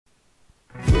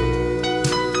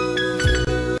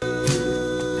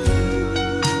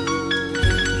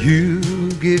You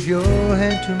give your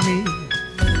hand to me,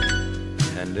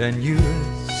 and then you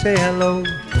say hello,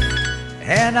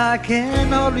 and I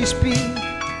can hardly speak.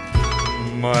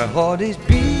 My heart is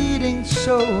beating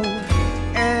so,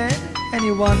 and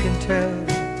anyone can tell.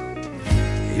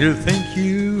 You think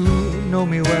you know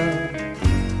me well.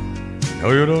 No,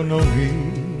 you don't know me.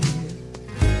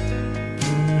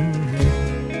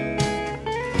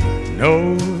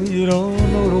 No, you don't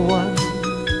know the one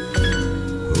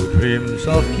who dreams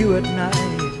of you at night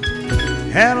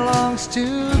and longs to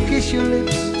kiss your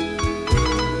lips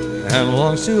and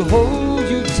longs to hold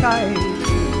you tight.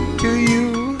 To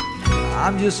you,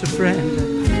 I'm just a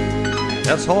friend.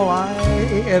 That's all I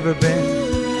ever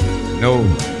been. No,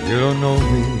 you don't know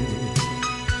me.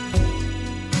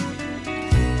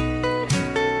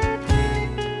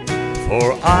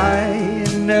 For I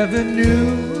never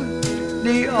knew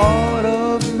the art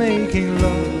of making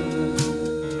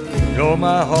love, nor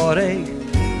my heartache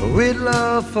with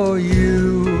love for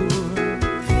you.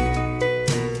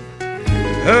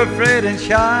 Afraid and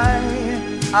shy,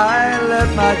 I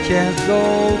let my chance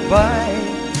go by.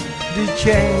 The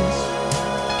chance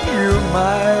you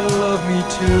might love me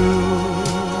too.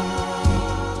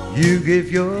 You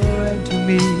give your hand to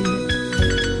me,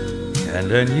 and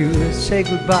then you say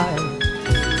goodbye.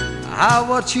 I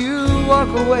watch you walk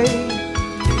away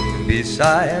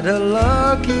beside a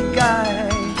lucky guy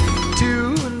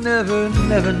to never,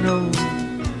 never know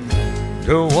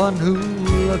the one who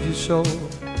loved you so.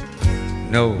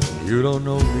 No, you don't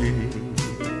know me.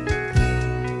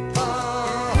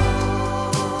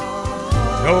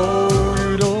 No,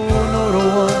 you don't know the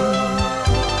one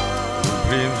who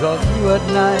dreams of you at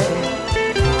night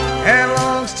and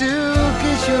longs to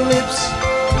kiss your lips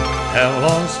and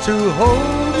longs to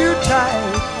hold you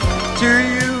tight. To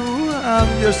you, I'm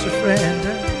just a friend,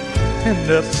 and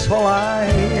that's all I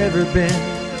ever been.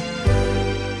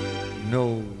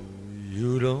 No,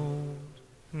 you don't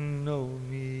know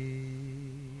me.